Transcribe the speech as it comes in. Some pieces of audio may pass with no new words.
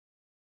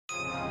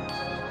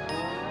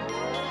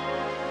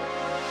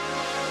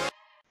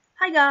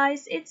Hi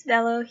guys, it's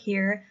Velo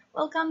here.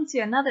 Welcome to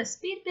another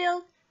speed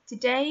build.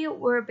 Today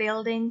we're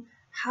building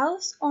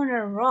House on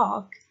a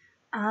Rock.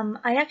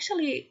 I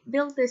actually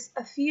built this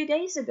a few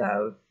days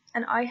ago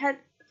and I had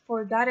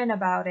forgotten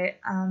about it.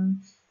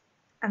 And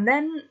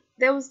then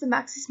there was the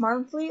Maxis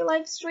Monthly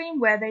live stream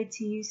where they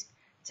teased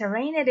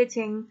terrain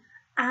editing,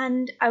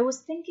 and I was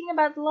thinking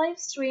about the live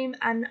stream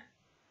and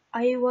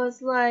I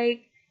was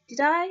like, did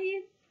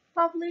I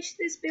publish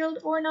this build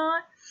or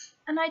not?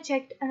 And I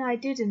checked and I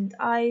didn't.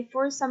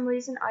 For some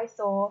reason I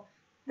thought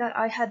that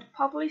I had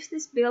published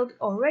this build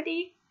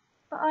already,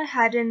 but I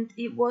hadn't.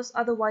 It was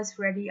otherwise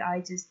ready.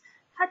 I just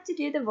had to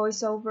do the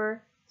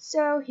voiceover.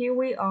 So here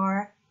we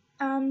are.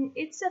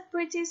 It's a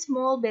pretty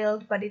small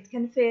build, but it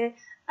can fit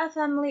a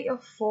family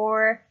of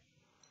 4.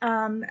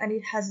 And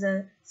it has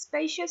a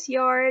spacious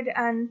yard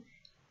and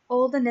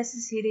all the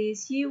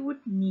necessities you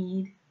would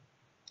need.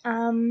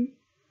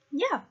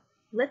 Yeah,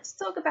 let's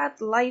talk about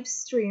the live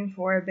stream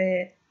for a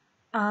bit.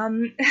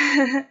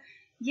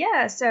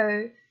 Yeah,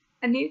 so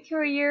a new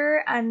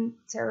career and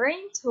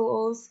terrain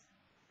tools.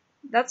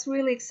 That's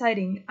really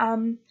exciting.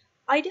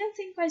 I don't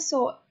think I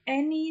saw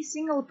any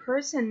single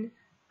person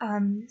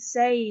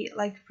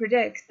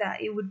predict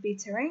that it would be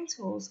terrain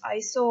tools. I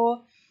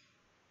saw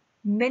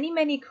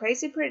many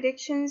crazy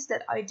predictions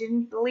that I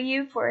didn't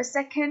believe for a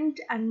second,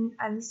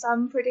 and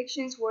some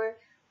predictions were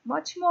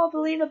much more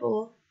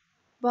believable.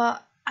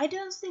 But I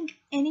don't think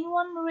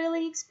anyone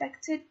really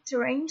expected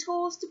terrain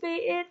tools to be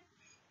it.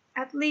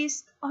 At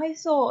least I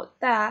thought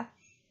that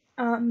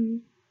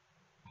now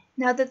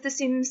that The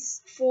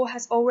Sims 4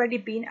 has already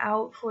been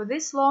out for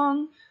this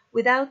long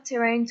without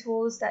terrain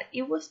tools, that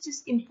it was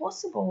just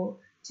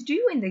impossible to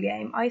do in the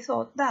game. I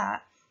thought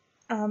that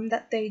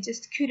they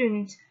just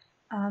couldn't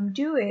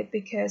do it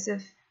because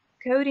of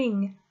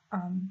coding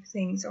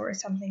things or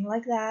something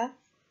like that.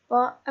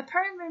 But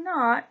apparently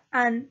not,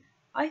 and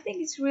I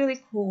think it's really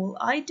cool.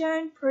 I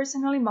don't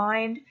personally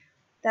mind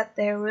that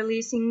they're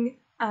releasing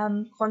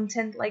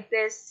content like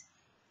this.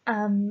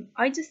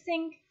 I just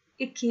think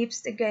it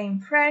keeps the game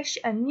fresh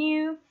and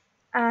new,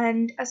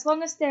 and as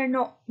long as they're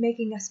not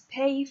making us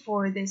pay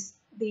for these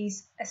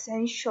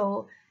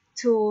essential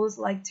tools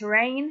like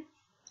terrain,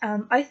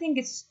 I think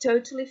it's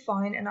totally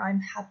fine, and I'm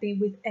happy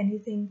with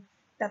anything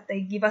that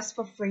they give us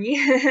for free.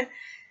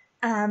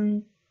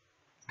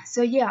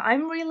 So yeah,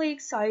 I'm really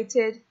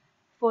excited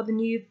for the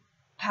new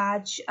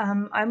patch.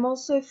 I'm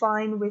also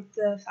fine with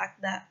the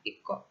fact that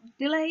it got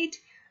delayed,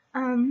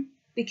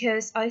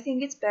 because I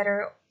think it's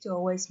better to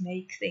always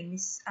make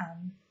things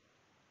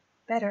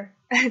better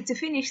to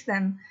finish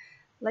them.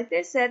 Like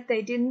they said,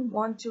 they didn't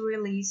want to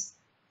release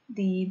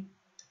the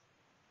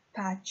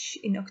patch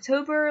in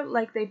October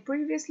like they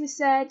previously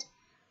said,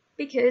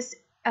 because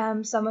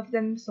some of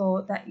them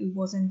thought that it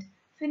wasn't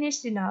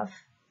finished enough.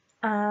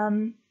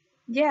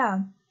 Yeah,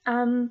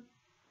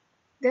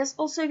 there's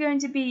also going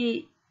to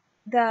be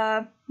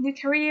the new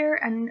career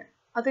and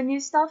other new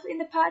stuff in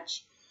the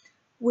patch,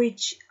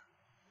 which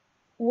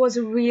was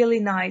really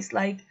nice.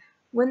 Like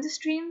when the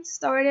stream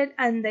started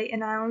and they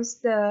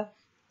announced the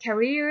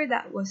career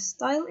that was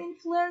style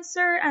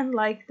influencer and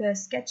like the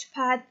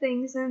sketchpad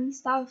things and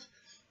stuff,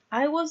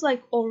 I was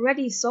like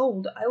already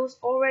sold. I was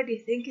already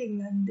thinking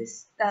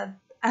that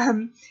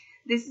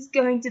this is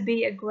going to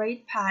be a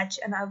great patch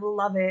and I will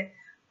love it.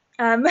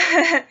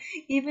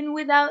 Even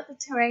without the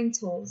terrain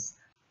tools.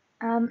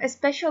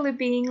 Especially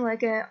being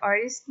like an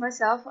artist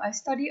myself, I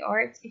study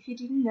art, if you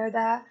didn't know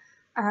that,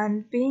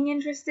 and being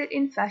interested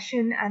in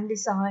fashion and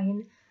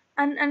design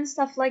and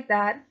stuff like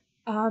that.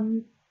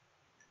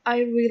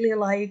 I really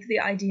like the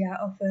idea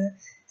of a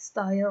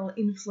style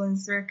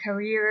influencer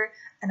career,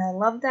 and I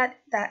love that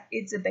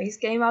it's a base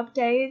game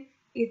update.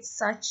 It's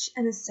such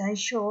an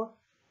essential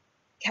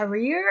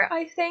career.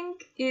 I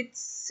think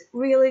it's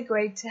really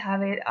great to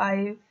have it.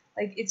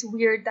 It's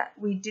weird that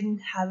we didn't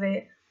have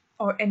it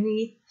or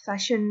any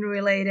fashion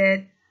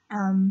related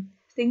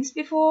things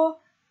before.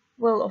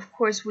 Well, of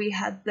course we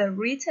had the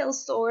retail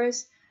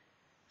stores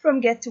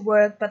from Get to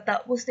Work, but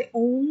that was the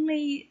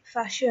only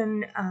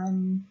fashion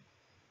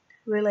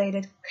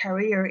related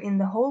career in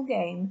the whole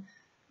game,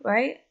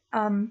 right?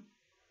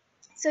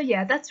 So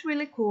yeah, that's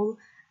really cool,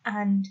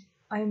 and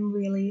I'm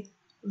really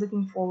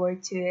looking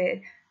forward to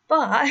it.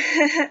 But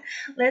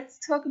let's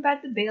talk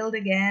about the build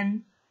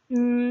again.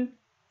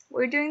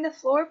 We're doing the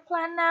floor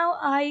plan now.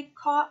 I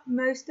cut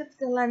most of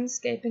the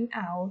landscaping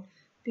out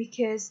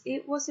because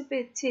it was a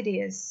bit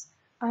tedious.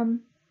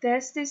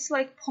 There's this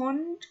like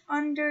pond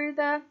under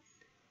the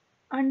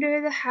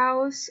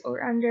house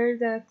or under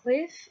the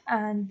cliff,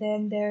 and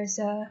then there's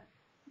a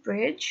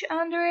bridge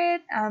under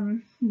it.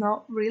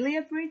 Not really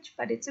a bridge,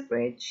 but it's a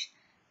bridge.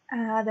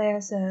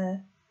 There's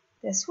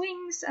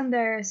swings, and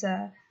there's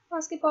a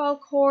basketball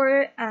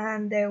court,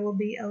 and there will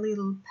be a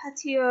little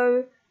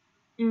patio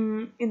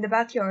in the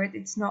backyard.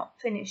 It's not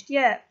finished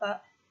yet,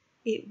 but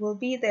it will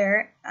be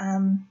there.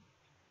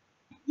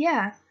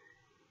 Yeah,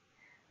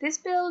 this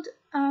build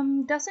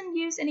doesn't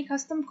use any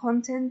custom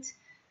content.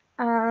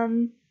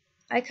 I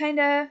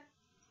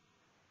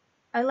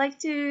like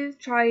to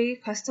try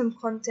custom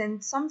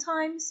content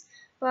sometimes,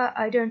 but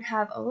I don't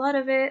have a lot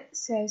of it,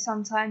 so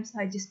sometimes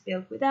I just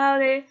build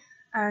without it,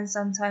 and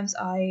sometimes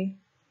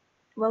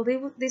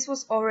this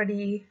was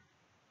already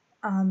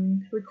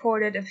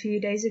recorded a few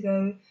days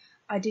ago.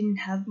 I didn't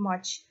have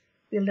much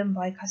build and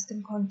buy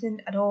custom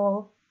content at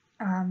all.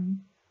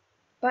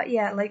 But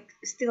yeah, like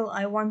still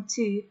I want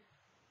to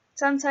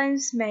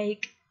sometimes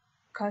make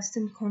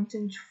custom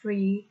content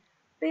free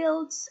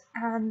builds,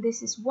 and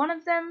this is one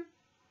of them.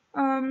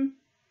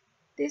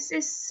 This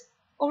is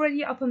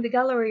already up on the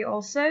gallery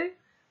also.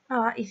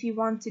 If you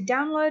want to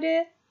download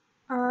it,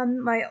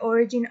 my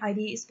origin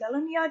ID is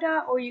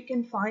veloniada, or you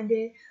can find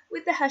it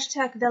with the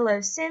hashtag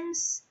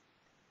velosims.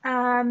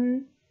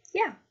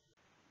 Yeah,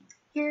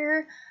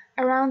 here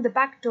around the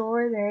back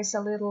door there's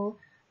a little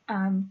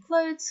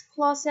clothes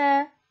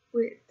closet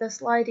with the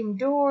sliding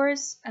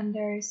doors, and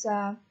there's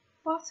a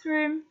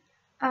bathroom.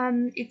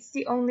 It's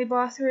the only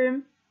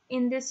bathroom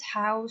in this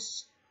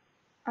house,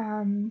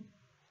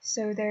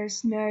 so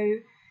there's no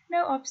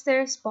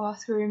upstairs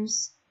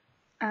bathrooms.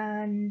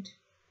 And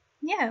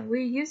yeah, we're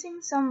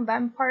using some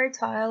vampire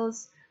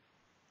tiles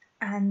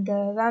and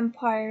the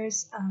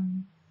vampire's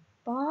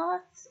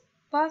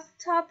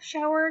bathtub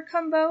shower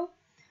combo.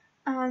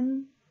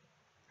 And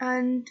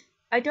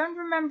I don't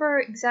remember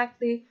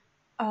exactly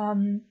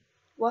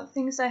what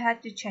things I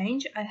had to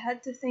change. I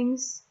had to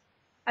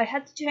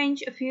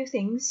change a few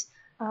things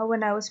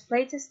when I was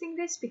playtesting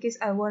this, because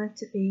I wanted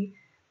to be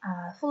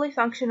fully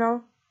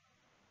functional.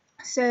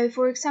 So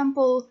for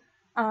example,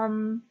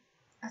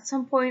 at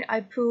some point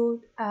I put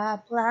a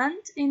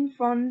plant in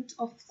front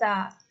of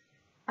that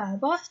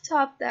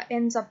bathtub that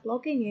ends up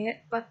blocking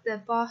it, but the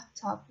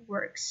bathtub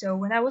works. So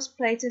when I was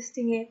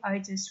playtesting it, I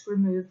just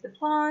removed the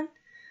plant,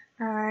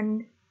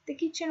 and the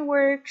kitchen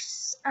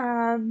works.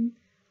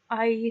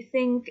 I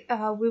think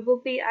we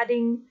will be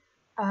adding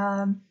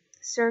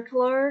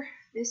circular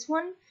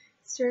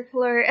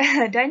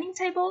dining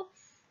table,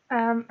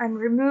 and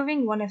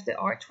removing one of the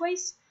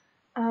archways.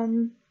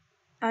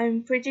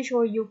 I'm pretty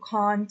sure you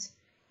can't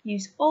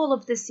use all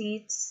of the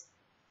seats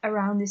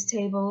around this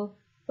table,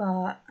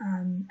 but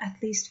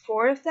at least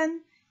 4 of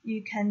them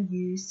you can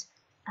use.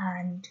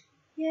 And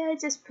yeah,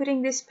 just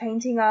putting this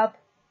painting up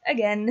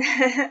again.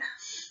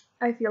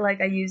 I feel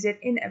like I use it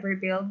in every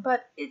build,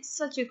 but it's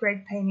such a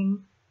great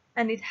painting,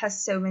 and it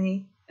has so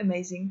many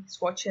amazing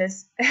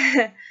swatches.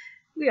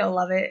 We all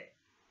love it.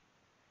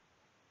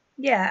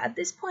 Yeah, at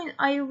this point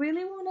I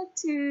really wanted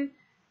to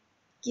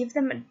give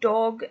them a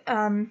dog,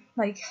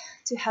 like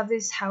to have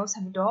this house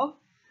have a dog.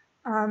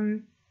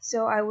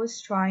 So I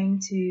was trying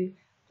to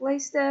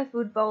place the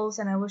food bowls,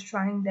 and I was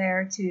trying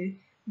there to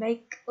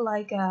make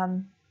like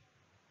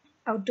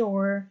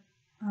outdoor,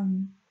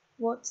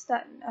 what's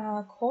that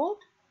called?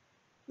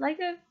 Like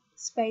a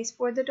space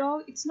for the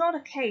dog. It's not a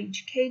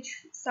cage.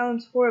 Cage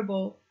sounds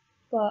horrible,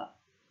 but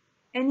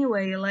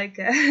anyway, like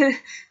a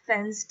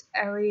fenced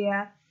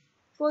area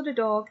for the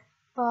dog,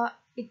 but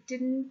it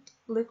didn't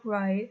look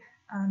right.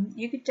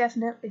 You could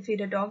definitely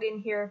fit a dog in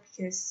here,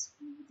 because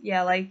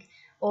yeah, like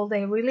all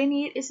they really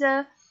need is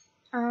a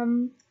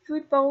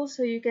food bowl,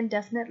 so you can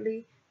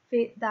definitely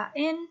fit that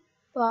in,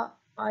 but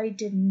I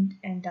didn't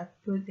end up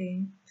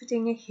putting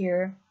it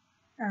here.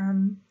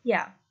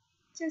 Yeah,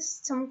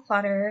 just some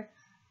clutter,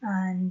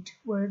 and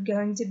we're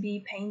going to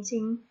be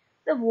painting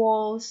the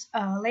walls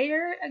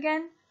later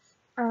again.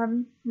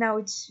 Now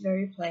it's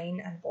very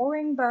plain and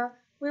boring, but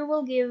we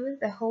will give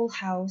the whole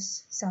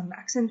house some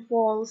accent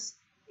walls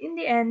in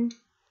the end.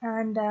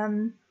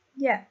 And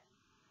yeah,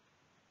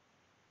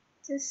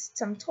 just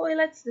some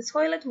toilets. The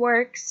toilet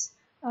works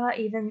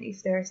even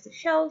if there's the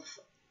shelf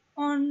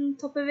on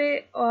top of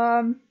it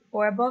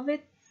or above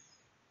it.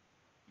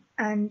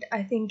 And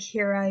I think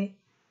here I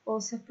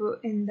also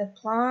put in the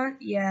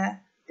plant. Yeah,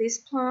 this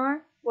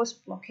plant was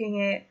blocking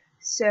it,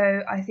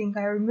 so I think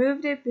I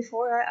removed it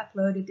before I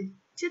uploaded it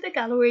to the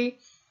gallery,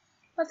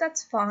 but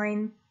that's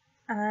fine.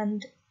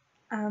 And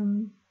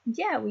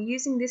yeah, we're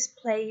using this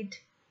plaid.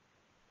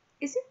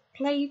 Is it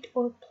plaid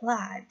or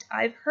plaid?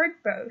 I've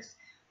heard both,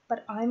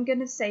 but I'm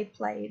gonna say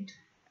plaid.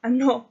 I'm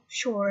not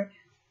sure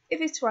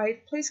if it's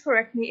right. Please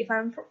correct me if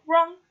I'm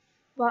wrong,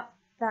 but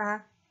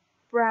the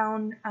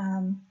brown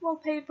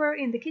wallpaper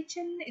in the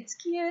kitchen, it's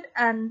cute.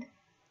 And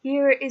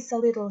here is a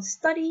little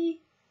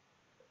study.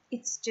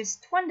 It's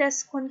just one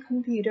desk, one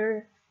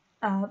computer,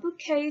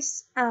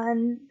 bookcase,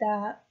 and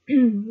the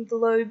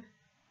globe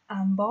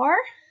bar.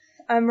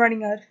 I'm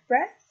running out of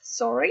breath,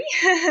 sorry.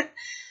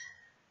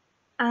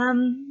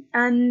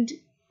 And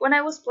when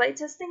I was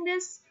playtesting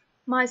this,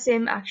 my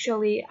sim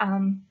actually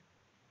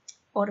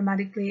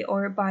automatically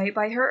or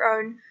by her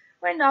own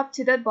went up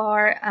to the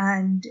bar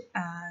and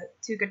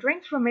took a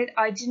drink from it.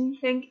 I didn't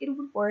think it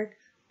would work,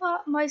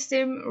 but my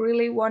sim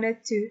really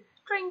wanted to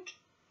drink,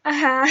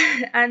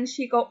 and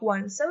she got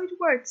one, so it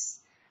works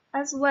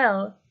as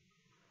well.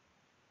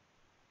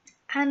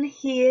 And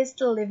here's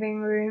the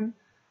living room.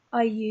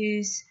 I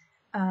use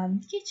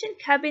kitchen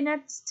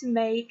cabinets to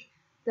make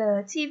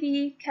the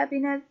TV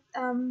cabinet,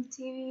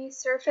 TV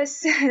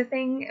surface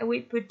thing.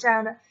 We put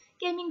down a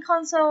gaming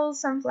console,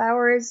 some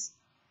flowers,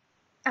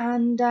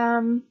 and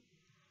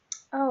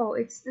Oh,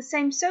 it's the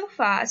same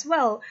sofa as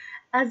well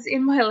as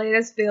in my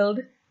latest build.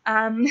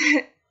 Um,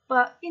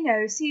 but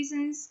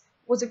Seasons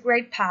was a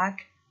great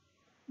pack.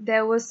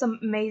 There was some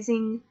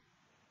amazing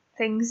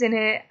things in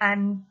it,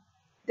 and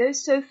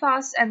those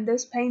sofas and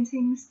those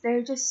paintings,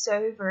 they're just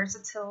so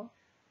versatile.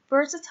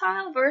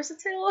 Versatile.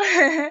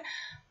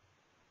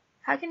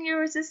 How can you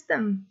resist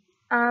them?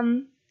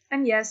 And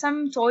yeah,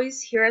 some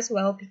toys here as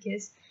well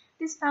because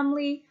this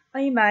family,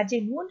 I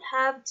imagine, won't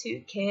have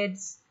two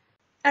kids,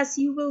 as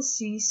you will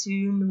see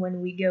soon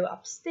when we go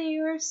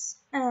upstairs.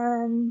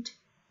 And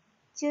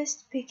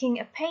just picking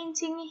a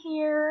painting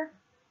here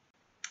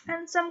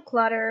and some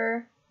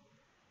clutter.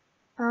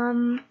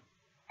 Um,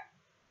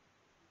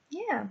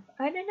 yeah,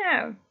 I don't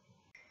know.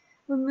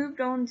 We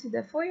moved on to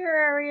the foyer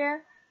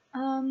area.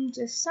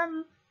 Just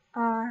some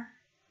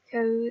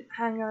coat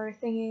hanger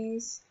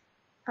thingies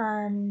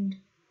and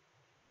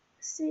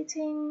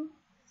seating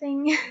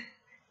thing.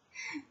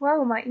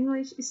 Wow, my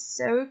English is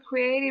so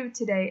creative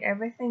today.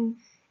 Everything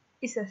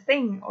is a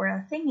thing or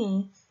a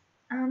thingy.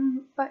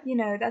 But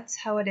that's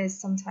how it is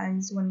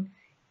sometimes when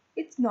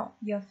it's not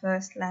your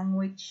first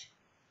language.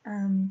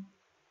 Um,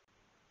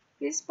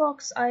 this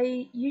box,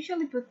 I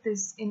usually put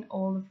this in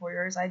all the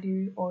foyers I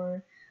do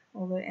or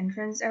all the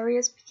entrance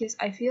areas because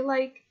I feel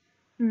like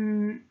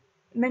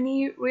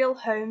many real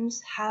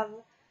homes have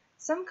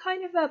some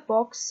kind of a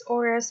box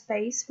or a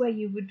space where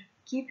you would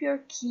keep your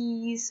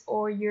keys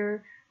or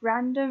your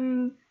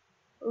random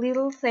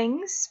little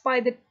things by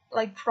the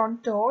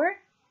front door.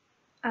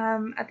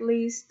 At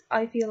least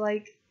I feel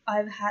like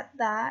I've had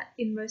that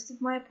in most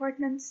of my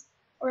apartments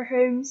or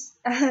homes,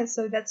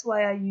 so that's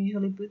why I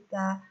usually put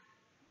the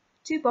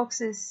two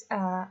boxes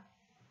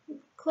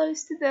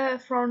close to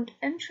the front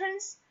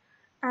entrance.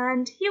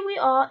 And here we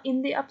are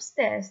in the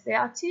upstairs. There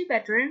are two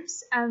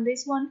bedrooms, and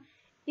this one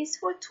is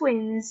for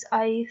twins,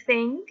 I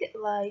think.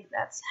 Like,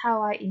 that's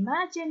how I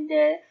imagined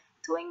it.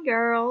 Twin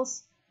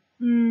girls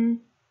who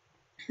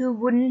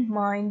wouldn't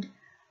mind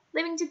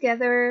living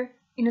together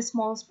in a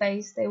small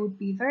space. They would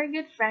be very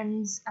good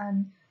friends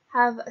and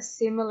have a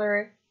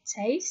similar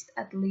taste,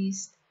 at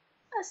least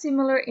a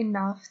similar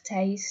enough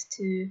taste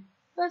to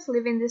both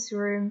live in this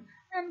room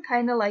and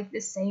kind of like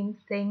the same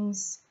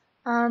things.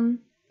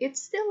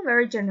 It's still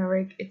very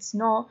generic. It's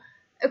not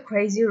a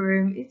crazy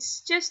room. It's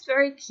just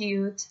very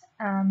cute.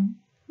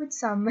 With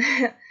some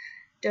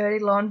dirty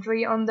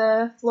laundry on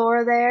the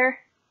floor there.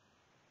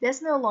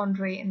 There's no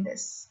laundry in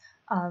this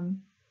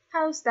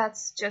house.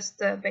 That's just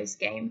the base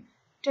game.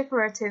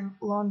 Decorative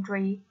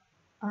laundry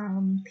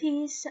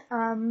piece.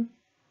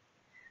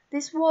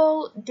 This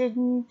wall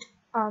didn't.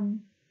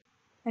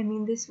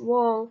 This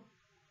wall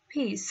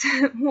piece.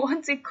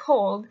 What's it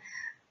called?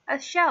 A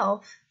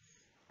shelf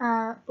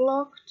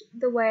blocked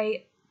the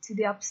way to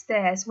the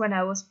upstairs when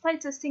I was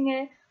playtesting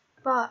it,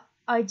 but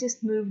I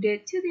just moved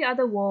it to the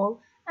other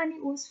wall and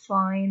it was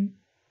fine.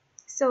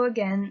 So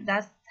again,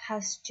 that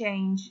has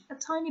changed a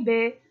tiny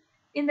bit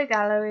in the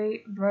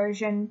gallery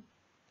version.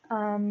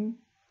 And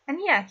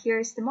yeah,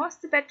 here's the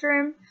master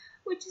bedroom,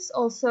 which is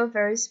also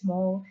very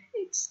small.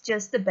 It's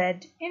just a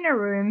bed in a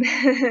room,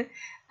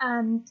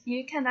 and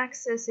you can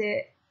access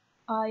it,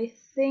 I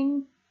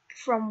think,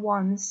 from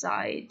one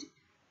side.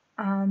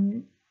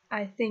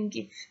 I think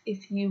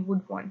if you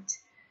would want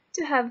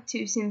to have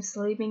two Sims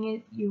sleeping in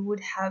it, you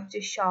would have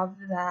to shove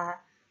that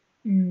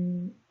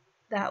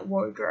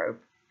wardrobe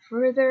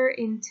further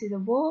into the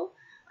wall,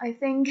 I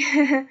think,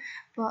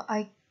 but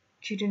I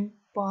couldn't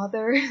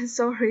bother,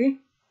 sorry.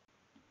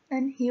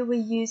 And here we're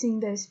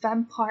using those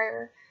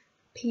vampire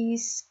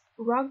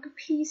rug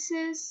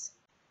pieces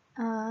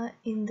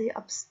in the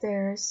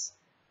upstairs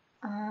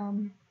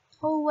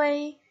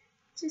hallway,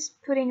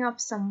 just putting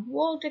up some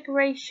wall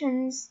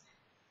decorations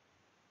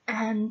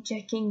and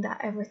checking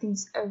that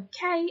everything's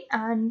okay.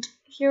 And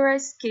here I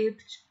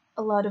skipped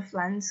a lot of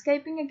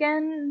landscaping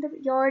again. The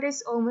yard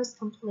is almost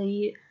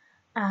complete.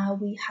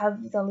 We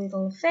have the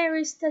little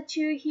fairy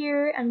statue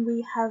here, and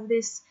we have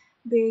this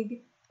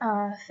big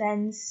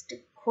fenced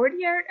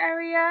courtyard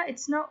area.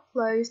 It's not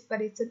closed,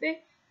 but it's a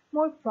bit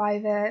more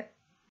private,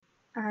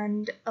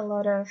 and a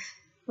lot of,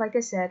 like I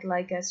said,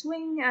 like a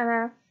swing and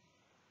a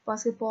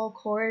basketball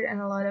court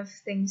and a lot of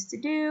things to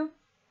do.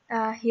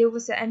 Here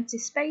was an empty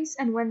space,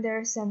 and when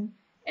there's an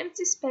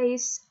empty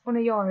space on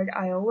a yard,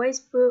 I always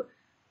put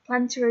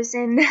planters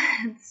in.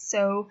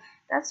 So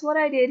that's what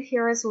I did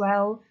here as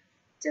well.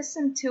 Just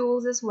some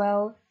tools as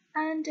well,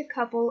 and a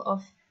couple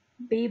of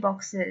bee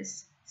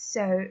boxes.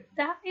 So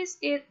that is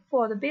it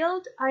for the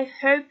build. I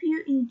hope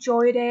you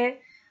enjoyed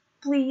it.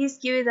 Please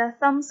give it a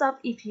thumbs up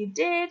if you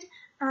did,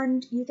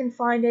 and you can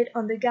find it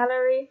on the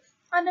gallery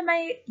under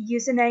my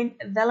username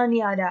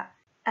veloniada.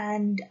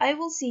 And I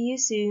will see you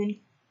soon.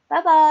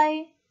 Bye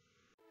bye!